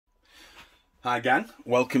Hi gang,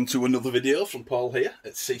 welcome to another video from Paul here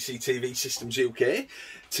at CCTV Systems UK.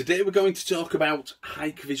 Today we're going to talk about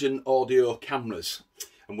Hikvision audio cameras,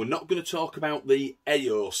 and we're not going to talk about the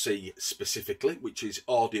AOC specifically, which is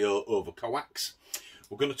audio over coax.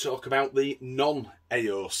 We're going to talk about the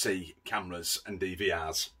non-AOC cameras and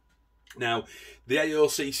DVRs. Now, the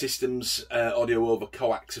AOC systems audio over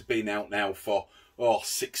coax have been out now for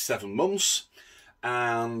 6-7 months.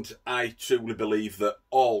 And I truly believe that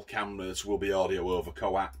all cameras will be audio over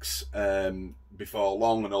coax before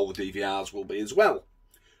long, and all the DVRs will be as well.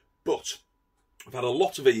 But I've had a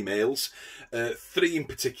lot of emails, 3 in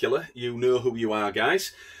particular, you know who you are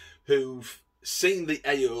guys, who've seen the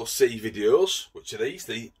AOC videos, which are these,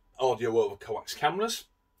 the audio over coax cameras,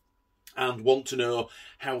 and want to know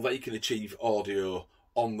how they can achieve audio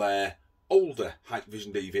on their older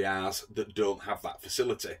Hikvision DVRs that don't have that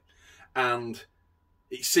facility. And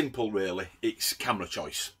it's simple really, it's camera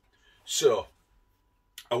choice. So,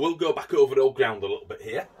 I will go back over old ground a little bit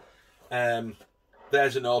here.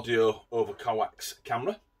 There's an audio over coax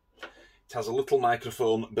camera. It has a little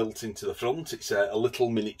microphone built into the front. It's a little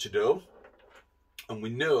miniature dome. And we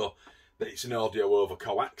know that it's an audio over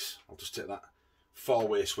coax. I'll just take that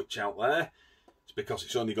 4-way switch out there. It's because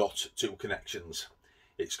it's only got 2 connections.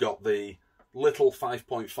 It's got the little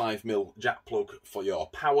 5.5mm jack plug for your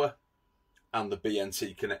power, and the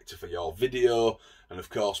BNC connector for your video. And of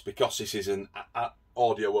course, because this is an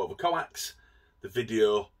audio over coax, the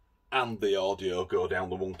video and the audio go down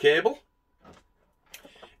the one cable.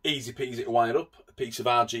 Easy peasy to wire up. A piece of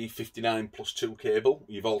RG59+2 cable.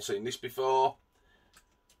 You've all seen this before.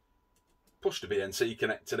 Push the BNC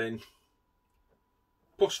connector in.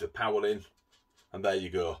 Push the power in. And there you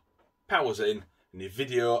go. Power's in, and your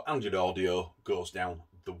video and your audio goes down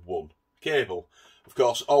the one cable. Of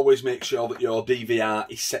course, always make sure that your DVR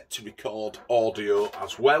is set to record audio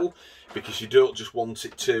as well, because you don't just want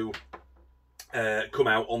it to come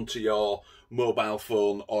out onto your mobile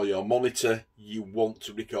phone or your monitor. You want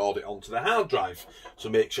to record it onto the hard drive. So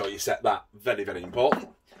make sure you set that. Very, very important.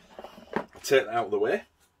 I'll take that out of the way.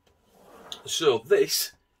 So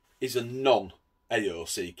this is a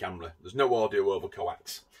non-AOC camera. There's no audio over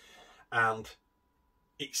coax. And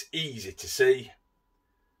it's easy to see,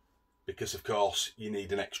 because of course you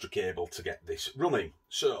need an extra cable to get this running.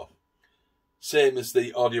 So, same as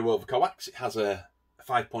the audio over coax, it has a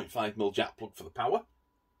 5.5mm jack plug for the power,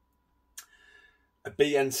 a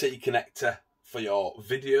BNC connector for your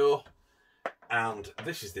video, and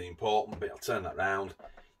this is the important bit, I'll turn that round.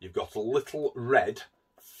 You've got a little red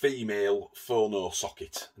female phono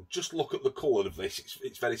socket, and just look at the colour of this,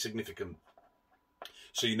 it's very significant.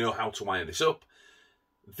 So you know how to wire this up.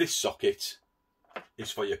 This socket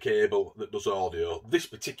is for your cable that does audio. This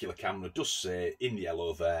particular camera does say in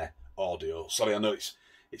yellow there, audio. Sorry, I know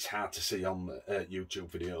it's hard to see on YouTube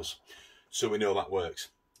videos. So we know that works.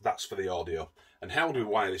 That's for the audio. And how do we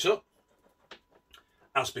wire this up?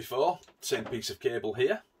 As before, same piece of cable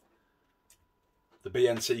here. The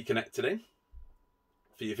BNC connector in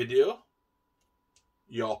for your video.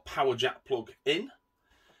 Your power jack plug in.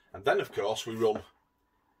 And then of course we run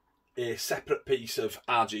a separate piece of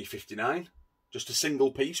RG59. Just a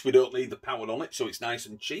single piece, we don't need the power on it, so it's nice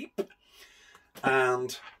and cheap.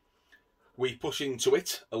 And we push into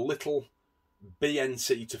it a little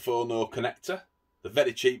BNC to phono connector. They're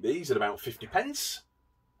very cheap, these, at about 50p.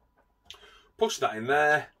 Push that in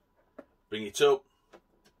there, bring it up,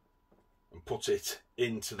 and put it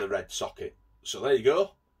into the red socket. So there you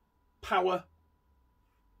go. Power,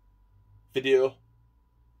 video,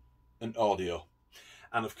 and audio.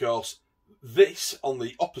 And of course, this on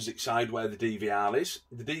the opposite side where the DVR is,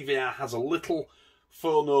 the DVR has a little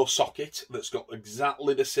phono socket that's got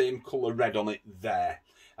exactly the same colour red on it there.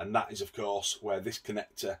 And that is of course where this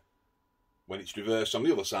connector, when it's reversed on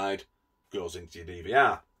the other side, goes into your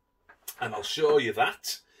DVR. And I'll show you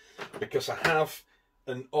that, because I have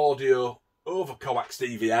an audio over coax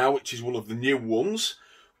DVR, which is one of the new ones,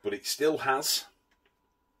 but it still has,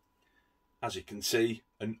 as you can see,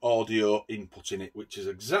 an audio input in it, which is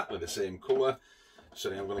exactly the same colour.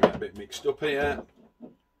 Sorry, I'm going to get a bit mixed up here,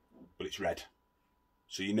 but it's red.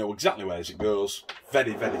 So you know exactly where it goes.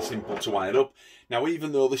 Very, very simple to wire up. Now,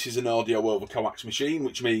 even though this is an audio over coax machine,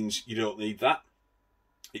 which means you don't need that,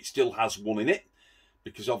 it still has one in it,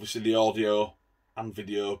 because obviously the audio and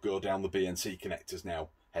video go down the BNC connectors now,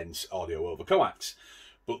 hence audio over coax.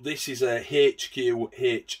 But this is a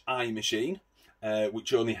HQ-HI machine,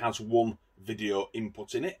 which only has one video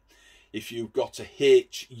input in it. If you've got a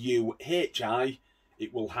HU-HI,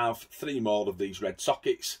 it will have 3 more of these red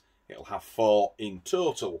sockets. It'll have 4 in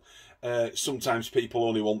total. Sometimes people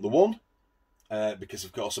only want the one. because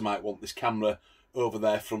of course I might want this camera over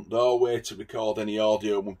their front doorway to record any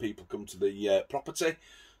audio when people come to the property.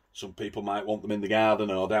 Some people might want them in the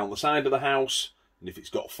garden or down the side of the house, and if it's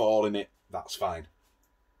got 4 in it, that's fine.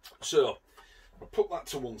 So I'll put that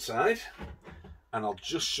to one side, and I'll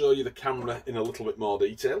just show you the camera in a little bit more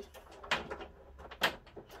detail.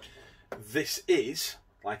 This is,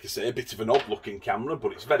 like I say, a bit of an odd looking camera,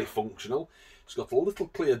 but it's very functional. It's got a little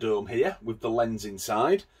clear dome here with the lens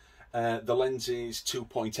inside. The lens is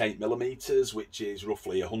 2.8mm, which is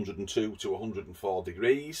roughly 102 to 104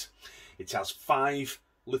 degrees. It has 5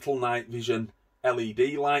 little night vision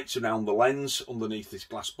LED lights around the lens underneath this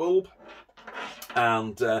glass bulb.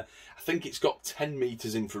 And I think it's got 10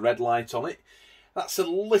 meters infrared light on it. That's a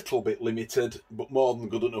little bit limited, but more than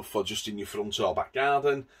good enough for just in your front or back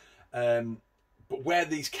garden. But where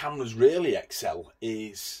these cameras really excel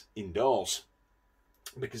is indoors.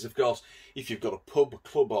 Because of course, if you've got a pub,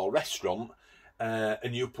 club or restaurant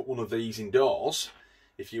and you put one of these indoors,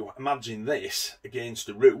 if you imagine this against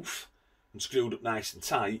a roof and screwed up nice and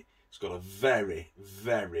tight, it's got a very,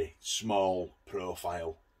 very small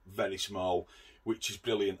profile. Very small, which is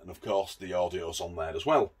brilliant. And of course, the audio's on there as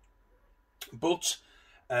well. But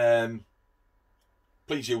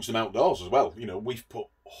please use them outdoors as well. You know, we've put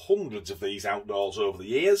hundreds of these outdoors over the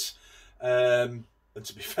years. And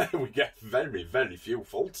to be fair, we get very, very few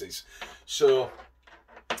faulties. So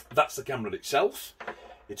that's the camera itself.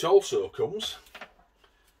 It also comes,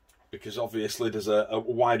 because obviously there's a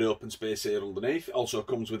wide open space here underneath, it also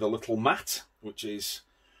comes with a little mat,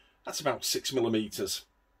 that's about 6mm.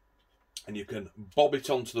 And you can bob it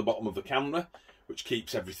onto the bottom of the camera, which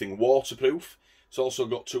keeps everything waterproof. It's also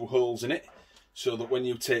got 2 holes in it, so that when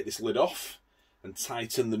you take this lid off and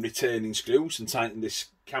tighten the retaining screws and tighten this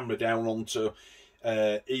camera down onto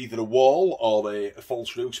either a wall or a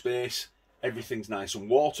false roof space, everything's nice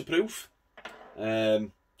and waterproof.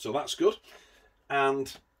 So that's good.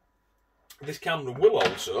 And this camera will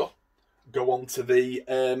also go onto the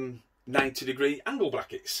 90-degree angle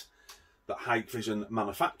brackets that Hikvision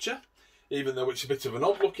manufacture. Even though it's a bit of an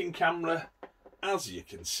odd looking camera, as you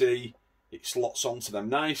can see, it slots onto them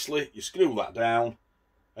nicely. You screw that down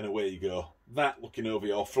and away you go. That looking over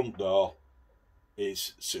your front door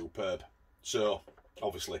is superb. So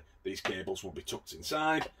obviously these cables will be tucked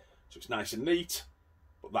inside, so it's nice and neat,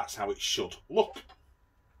 but that's how it should look.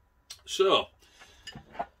 So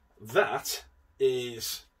that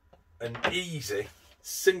is an easy,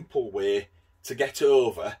 simple way to get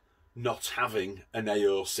over not having an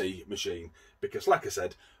AOC machine, because like I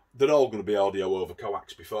said, they're all going to be audio over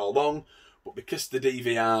coax before long, but because the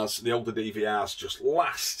DVRs, the older DVRs, just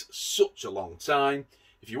last such a long time,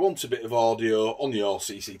 if you want a bit of audio on your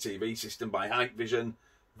CCTV system by Hikvision,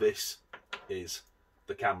 this is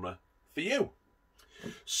the camera for you.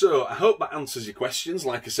 So I hope that answers your questions.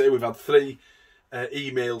 Like I say, we've had 3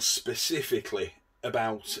 emails specifically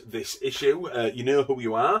about this issue. You know who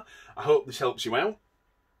you are. I hope this helps you out.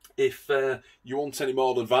 If you want any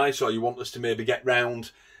more advice, or you want us to maybe get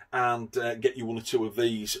round and get you 1 or 2 of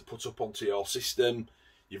these put up onto your system,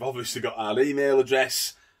 you've obviously got our email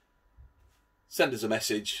address. Send us a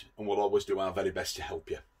message and we'll always do our very best to help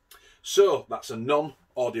you. So that's a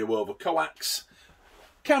non-audio over coax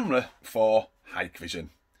camera for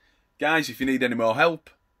Hikvision. Guys, if you need any more help,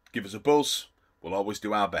 give us a buzz. We'll always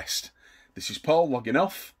do our best. This is Paul logging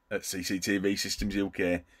off at CCTV Systems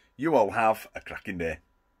UK. You all have a cracking day.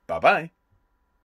 Bye-bye.